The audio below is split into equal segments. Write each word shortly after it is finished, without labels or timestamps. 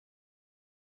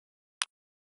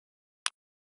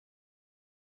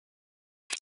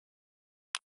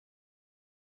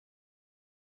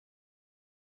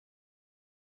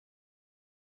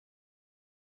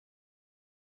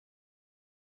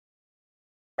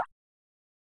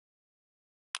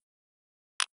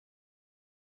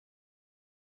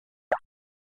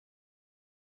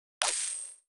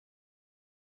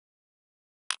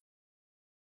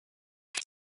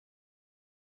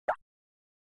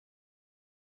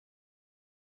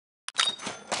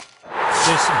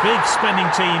This big spending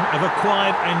team have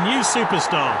acquired a new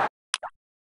superstar.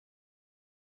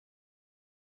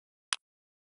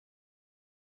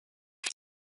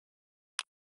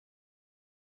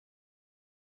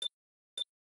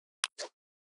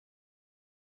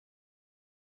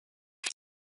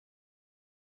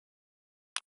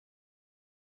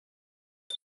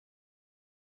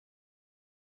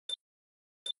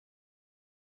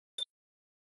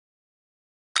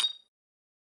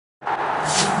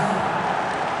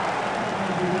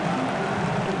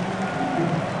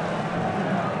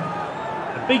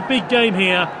 Big game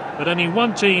here, but only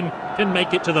one team can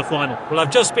make it to the final. Well,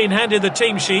 I've just been handed the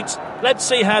team sheets. Let's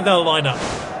see how they'll line up.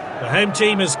 The home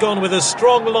team has gone with a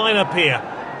strong lineup here.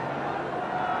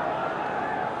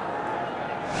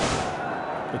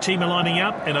 The team are lining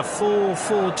up in a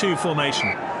 4-4-2 formation.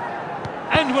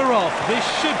 And we're off. This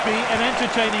should be an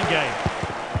entertaining game.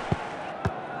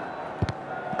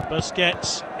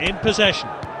 Busquets in possession.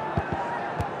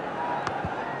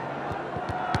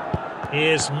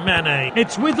 Here's Mane.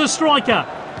 It's with the striker.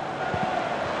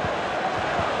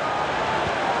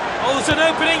 Oh, there's an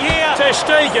opening here. Ter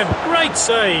Stegen, great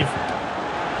save.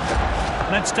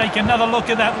 Let's take another look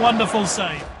at that wonderful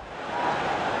save.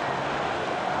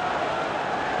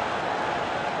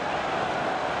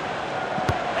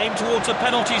 Aim towards a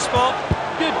penalty spot.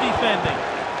 Good defending.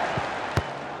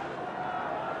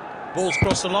 Ball's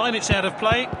crossed the line, it's out of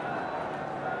play.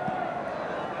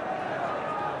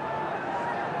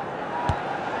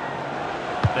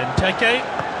 Benteke.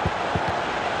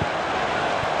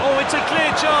 Oh, it's a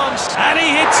clear chance. And he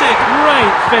hits it.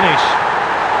 Great finish.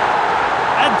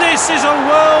 And this is a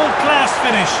world-class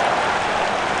finish.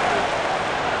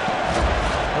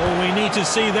 Oh, we need to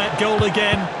see that goal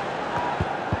again.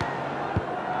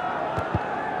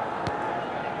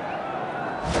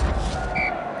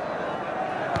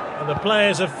 And the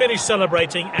players have finished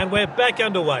celebrating, and we're back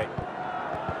underway.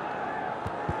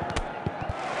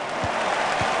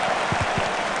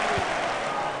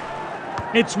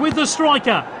 It's with the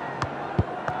striker.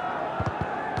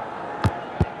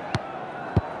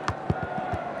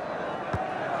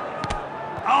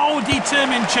 Oh,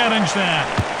 determined challenge there.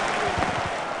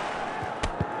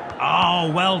 Oh,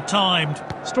 well timed.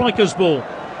 Striker's ball.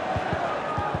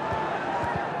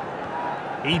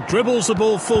 He dribbles the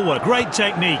ball forward. Great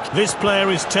technique. This player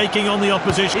is taking on the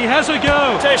opposition. He has a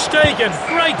go. Ter Stegen,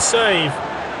 great save.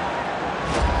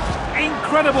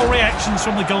 Incredible reactions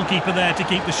from the goalkeeper there to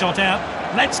keep the shot out.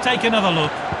 Let's take another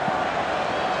look.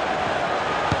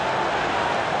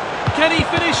 Can he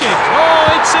finish it?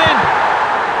 Oh, it's in.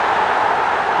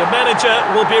 The manager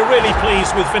will be really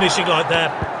pleased with finishing like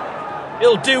that.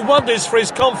 He'll do wonders for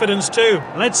his confidence too.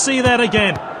 Let's see that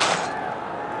again.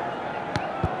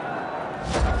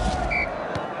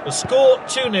 The score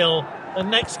 2-0. The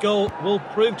next goal will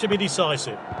prove to be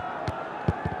decisive.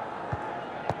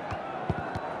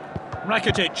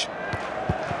 Rakitic.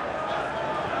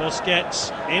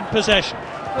 Busquets in possession.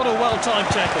 What a well-timed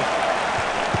tackle.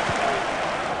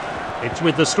 It's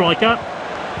with the striker.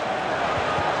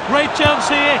 Great chance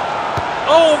here.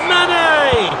 Oh,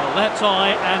 Mane! Well, that's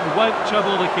high and won't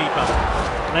trouble the keeper.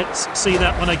 Let's see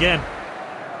that one again.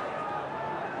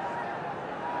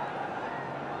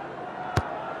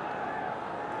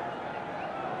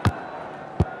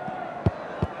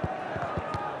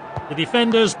 The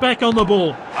defender's back on the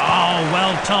ball. Oh,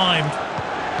 well timed.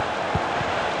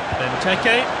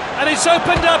 Benteke, and it's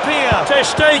opened up here. Ter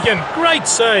Stegen, great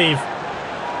save.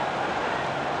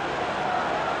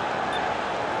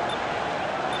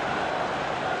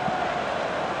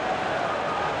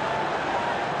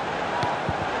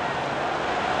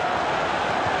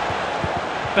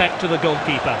 Back to the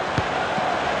goalkeeper.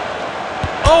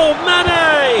 Oh,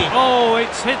 Mane! Oh,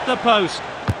 it's hit the post.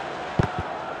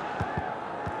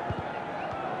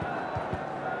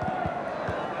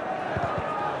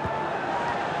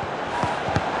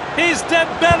 Here's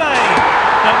Dembele!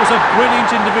 That was a brilliant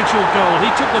individual goal.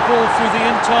 He took the ball through the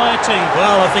entire team.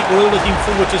 Well, I think we're all looking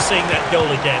forward to seeing that goal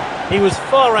again. He was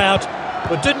far out,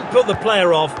 but didn't put the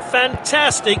player off.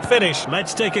 Fantastic finish.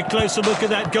 Let's take a closer look at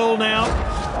that goal now.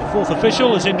 The fourth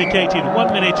official has indicated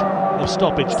 1 minute of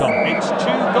stoppage time. It's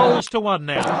 2-1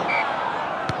 now.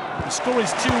 The score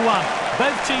is 2-1.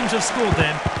 Both teams have scored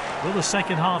then. Will the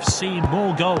second half see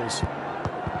more goals?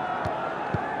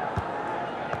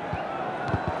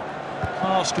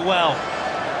 Passed well.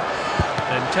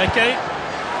 Benteke.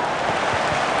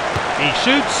 He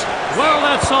shoots. Well,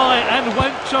 that's high and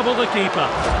won't trouble the keeper.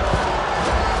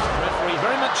 The referee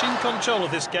very much in control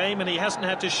of this game, and he hasn't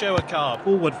had to show a card.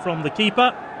 Forward from the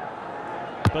keeper.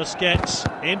 Busquets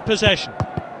in possession.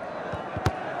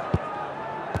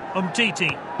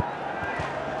 Umtiti.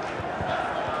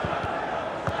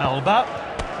 Alba.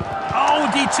 Oh,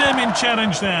 determined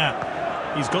challenge there.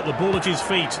 He's got the ball at his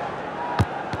feet.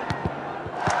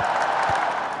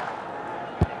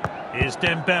 Here's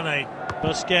Dembele.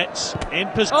 Busquets in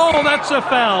position. Oh, that's a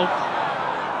foul.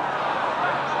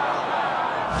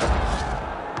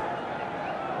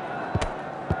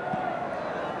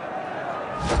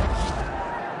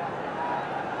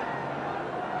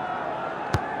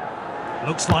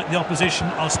 Looks like the opposition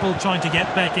are still trying to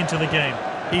get back into the game.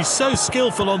 He's so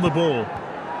skillful on the ball.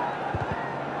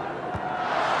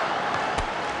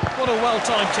 What a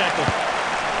well-timed tackle.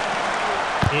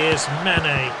 Here's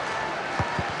Mane.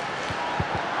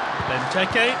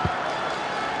 Benteke.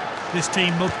 This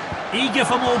team look eager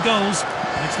for more goals,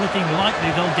 and it's looking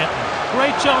likely they'll get them.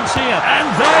 Great chance here. And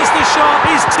there's the shot.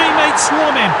 His teammates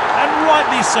swarm him, and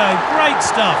rightly so. Great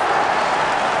stuff.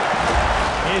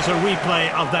 Here's a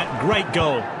replay of that great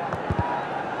goal.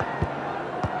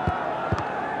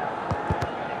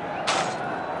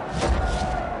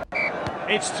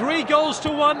 It's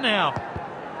 3-1 now.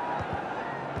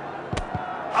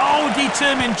 Oh,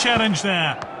 determined challenge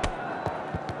there.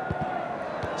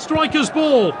 Striker's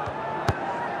ball.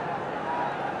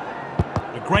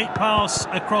 A great pass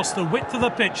across the width of the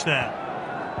pitch there.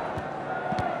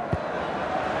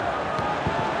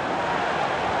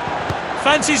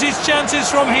 Fancies his chances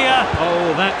from here.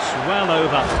 Oh, that's well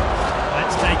over.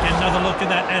 Let's take another look at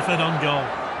that effort on goal.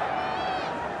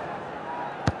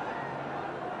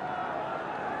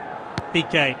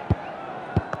 Piqué.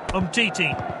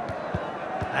 Umtiti.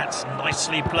 That's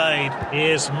nicely played.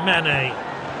 Here's Mane.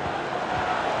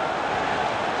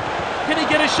 Can he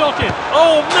get a shot in?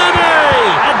 Oh,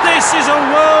 Mane! And this is a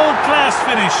world-class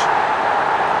finish.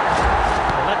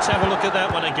 Well, let's have a look at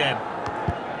that one again.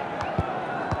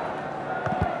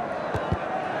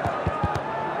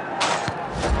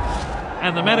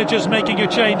 And the manager's making a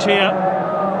change here.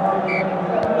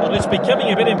 Well, it's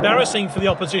becoming a bit embarrassing for the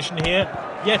opposition here.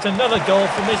 Yet another goal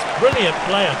from this brilliant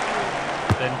player.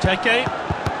 Benteke.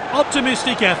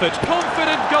 Optimistic effort.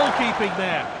 Confident goalkeeping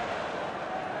there.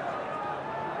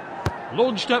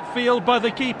 Launched upfield by the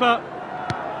keeper.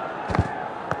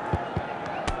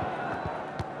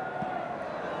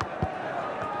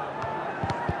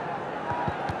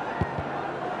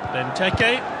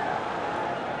 Benteke.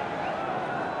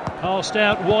 Passed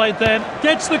out wide then.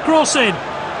 Gets the cross in.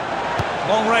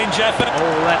 Long range effort.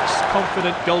 Oh, that's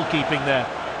confident goalkeeping there.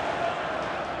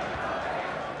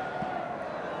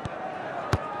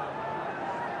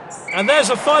 And there's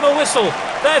a final whistle.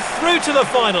 They're through to the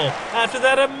final after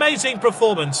that amazing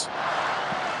performance.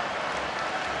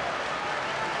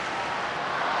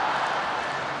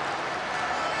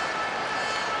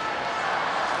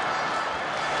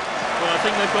 Well, I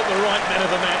think they've got the right man of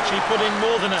the match. He put in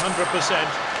more than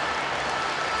 100%.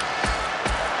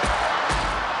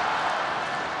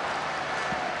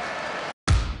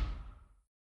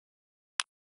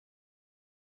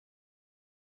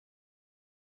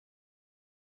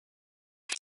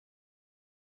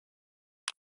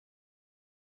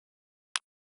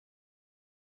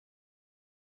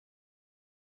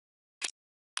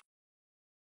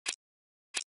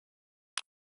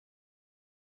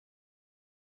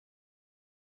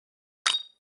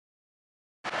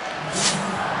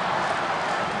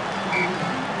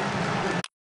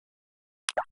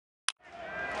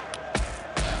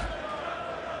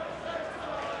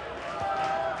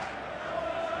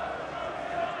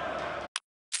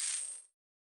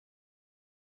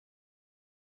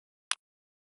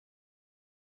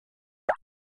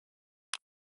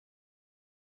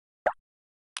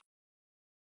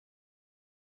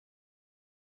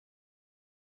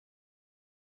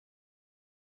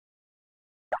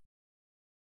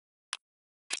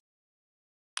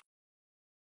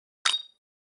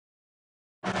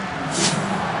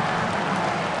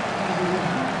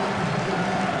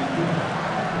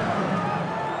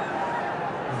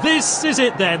 This is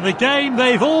it then, the game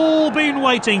they've all been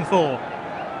waiting for.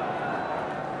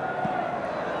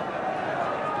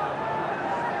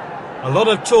 A lot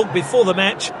of talk before the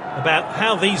match about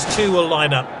how these two will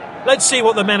line up. Let's see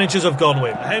what the managers have gone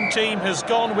with. The home team has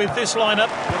gone with this lineup.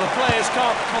 Well, the players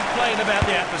can't complain about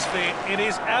the atmosphere. It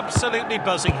is absolutely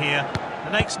buzzing here.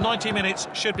 The next 90 minutes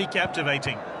should be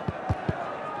captivating.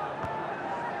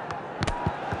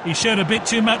 He showed a bit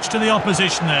too much to the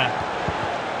opposition there.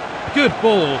 Good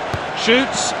ball.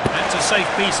 Shoots. That's a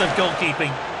safe piece of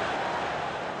goalkeeping.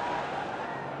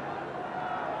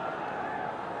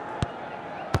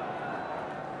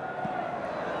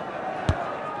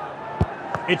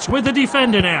 It's with the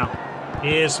defender now.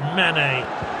 Here's Mane.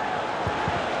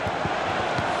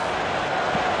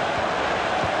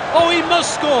 Oh, he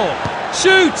must score.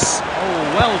 Shoots! Oh,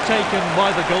 well taken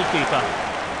by the goalkeeper.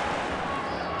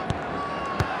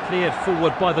 Cleared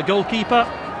forward by the goalkeeper.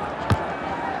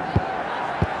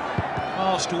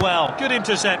 Passed well. Good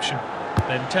interception.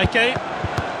 Benteke.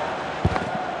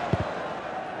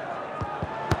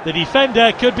 The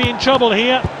defender could be in trouble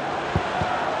here.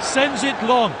 Sends it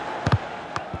long.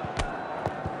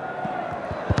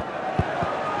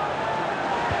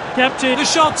 Captain. The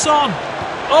shot's on.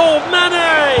 Oh,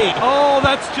 Mane! Oh,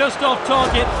 that's just off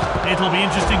target. It'll be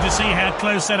interesting to see how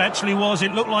close that actually was.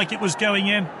 It looked like it was going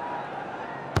in.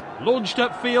 Launched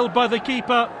upfield by the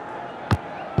keeper.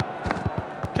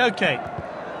 Koke.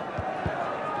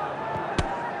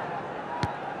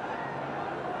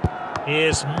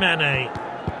 Here's Mane.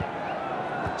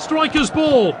 Striker's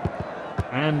ball.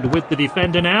 And with the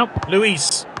defender now.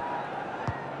 Luis.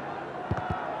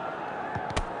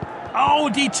 Oh,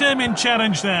 determined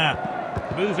challenge there.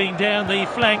 Moving down the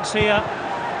flanks here.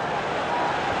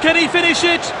 Can he finish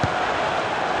it?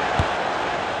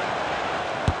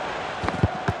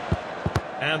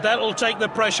 And that'll take the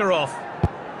pressure off.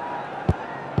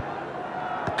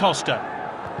 Costa.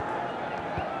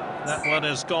 That one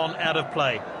has gone out of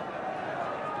play.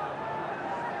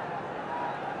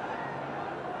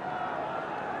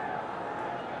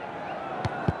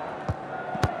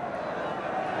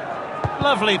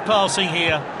 Lovely passing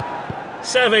here.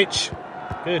 Savic.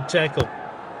 Good tackle.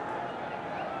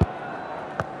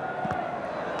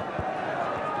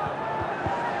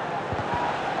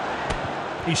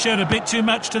 He showed a bit too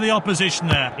much to the opposition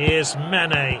there. Here's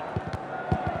Mane.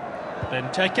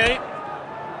 Benteke.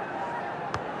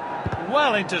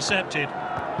 Well intercepted.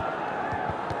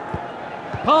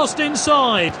 Passed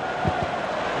inside.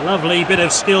 Lovely bit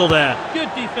of skill there. Good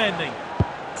defending.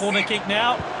 Corner kick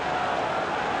now.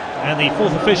 And the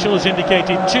fourth official has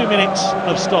indicated 2 minutes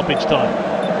of stoppage time.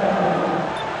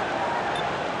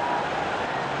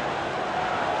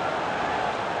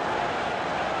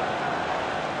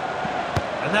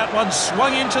 And that one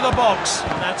swung into the box.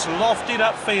 And that's lofted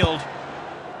upfield.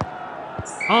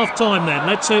 Half time then.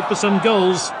 Let's hope for some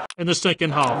goals in the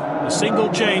second half. A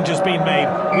single change has been made.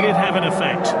 Will it have an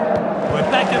effect?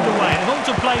 We're back underway and all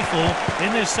to play for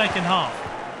in this second half.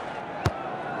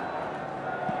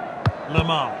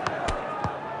 Lamar.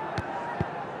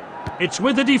 It's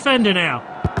with the defender now.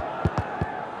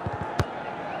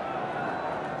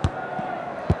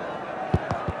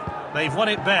 They've won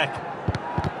it back.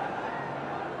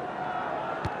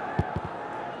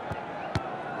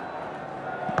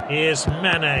 Here's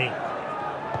Mane.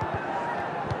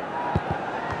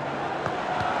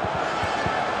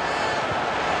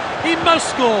 He must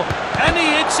score, and he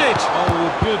hits it.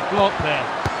 Oh, good block there.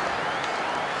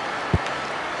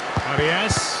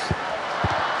 Arias.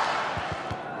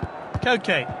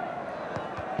 Koke.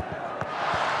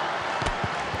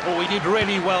 Oh, he did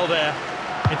really well there.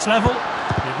 It's level.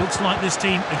 It looks like this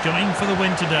team are going for the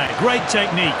win today. Great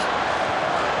technique.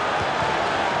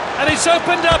 And it's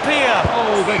opened up here.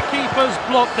 Oh, the keeper's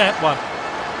blocked that one.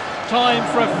 Time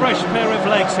for a fresh pair of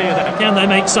legs here then. Can they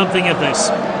make something of this?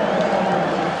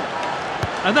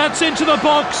 And that's into the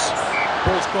box.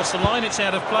 Ball's crossed the line, it's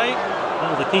out of play.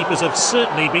 Well, the keepers have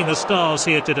certainly been the stars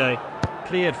here today.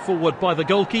 Cleared forward by the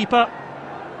goalkeeper.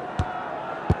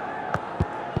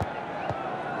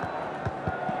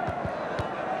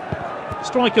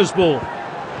 Striker's ball.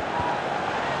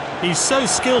 He's so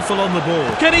skillful on the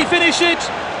ball. Can he finish it?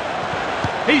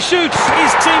 He shoots.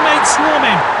 His teammates swarm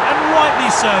him, and rightly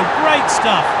so. Great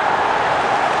stuff.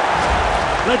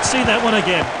 Let's see that one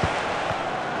again.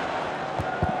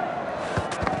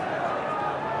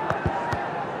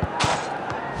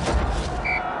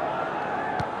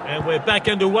 And we're back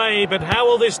underway, but how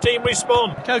will this team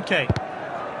respond? Koke.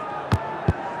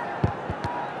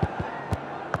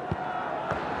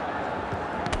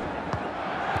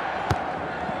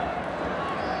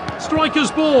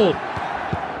 Striker's ball.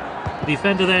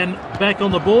 Defender then back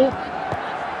on the ball.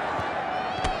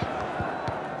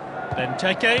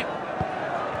 Benteke.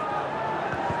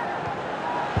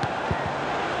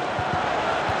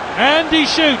 And he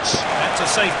shoots. That's a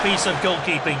safe piece of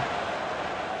goalkeeping.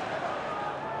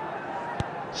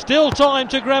 Still time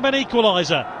to grab an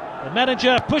equaliser. The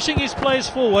manager pushing his players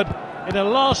forward in a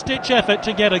last-ditch effort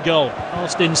to get a goal.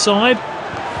 Passed inside.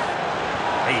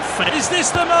 Is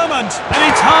this the moment? And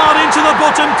it's hard into the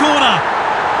bottom corner.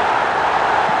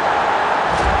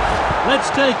 Let's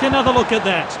take another look at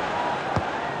that.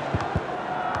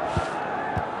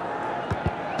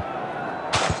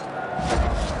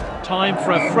 Time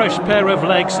for a fresh pair of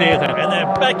legs here then. And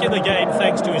they're back in the game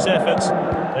thanks to his efforts.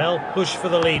 They'll push for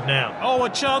the lead now. Oh, a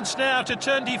chance now to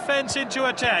turn defence into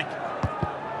attack.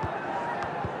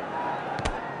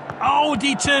 Oh, Oh,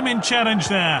 determined challenge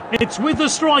there. It's with the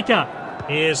striker.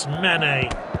 Here's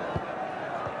Mane.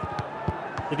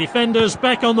 The defender's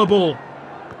back on the ball.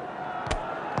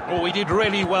 Oh, he did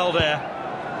really well there.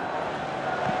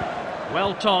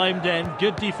 Well timed and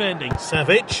good defending.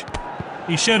 Savic.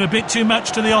 He showed a bit too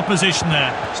much to the opposition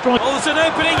there. Strike. Oh, there's an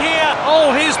opening here.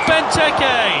 Oh, here's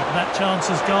Benteke. That chance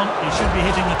has gone. He should be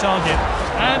hitting the target.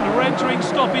 And we're entering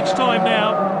stoppage time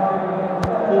now.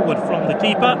 Forward from the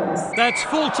keeper. That's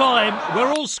full time.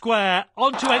 We're all square.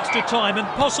 On to extra time and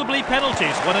possibly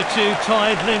penalties. One or two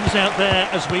tired limbs out there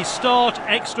as we start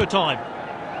extra time.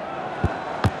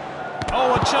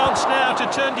 Oh, a chance now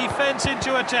to turn defence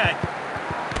into attack.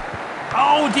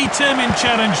 Oh, determined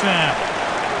challenge there.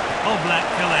 Oblak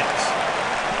collects.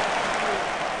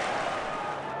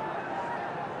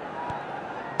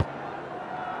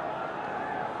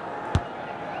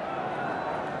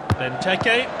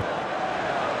 Benteke.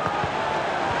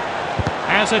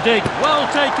 Has a dig. Well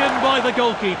taken by the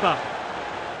goalkeeper.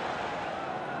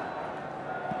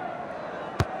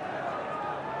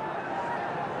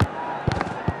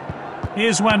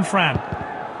 Here's Fran.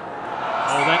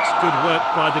 Oh, that's good work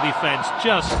by the defence.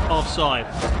 Just offside.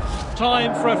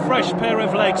 Time for a fresh pair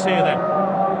of legs here then.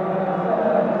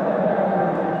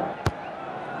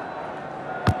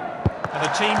 And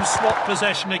the team swap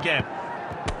possession again.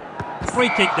 Free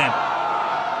kick then.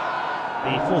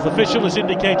 The fourth official has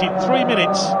indicated 3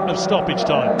 minutes of stoppage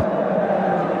time.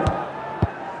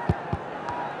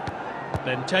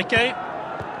 Benteke.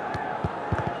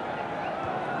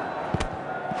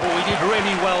 Oh, he did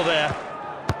really well there.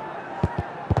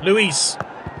 Luis.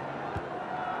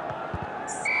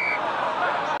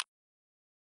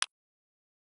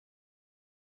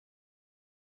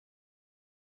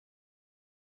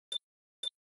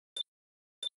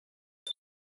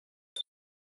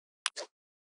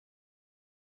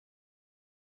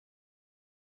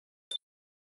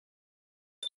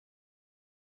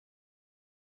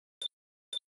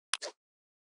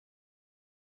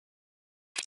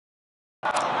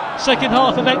 Second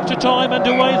half of extra time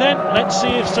underway then. Let's see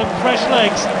if some fresh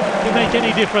legs can make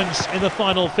any difference in the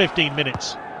final 15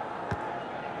 minutes.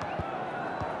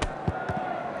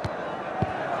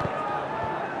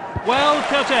 Well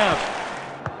cut out.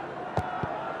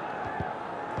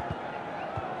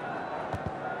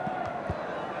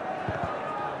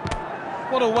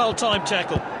 What a well-timed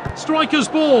tackle. Striker's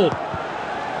ball.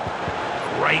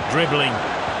 Great dribbling.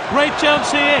 Great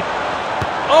chance here.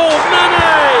 Oh,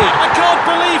 Mane! I can't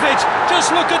believe it!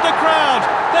 Just look at the crowd!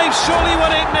 They've surely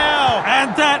won it now!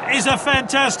 And that is a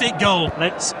fantastic goal.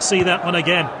 Let's see that one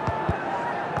again.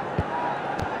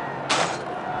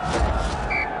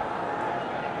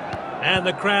 And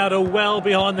the crowd are well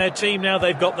behind their team now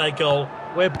they've got their goal.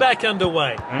 We're back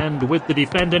underway. And with the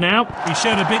defender now. He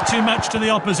showed a bit too much to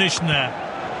the opposition there.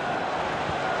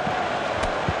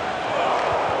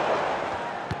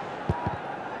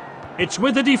 It's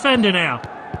with the defender now.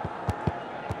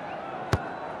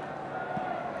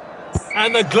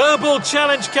 And the Global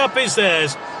Challenge Cup is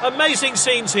theirs. Amazing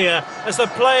scenes here as the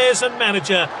players and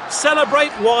manager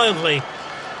celebrate wildly.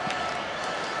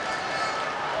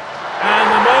 And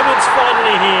the moment's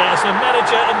finally here as the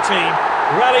manager and team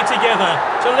rally together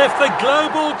to lift the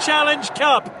Global Challenge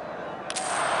Cup.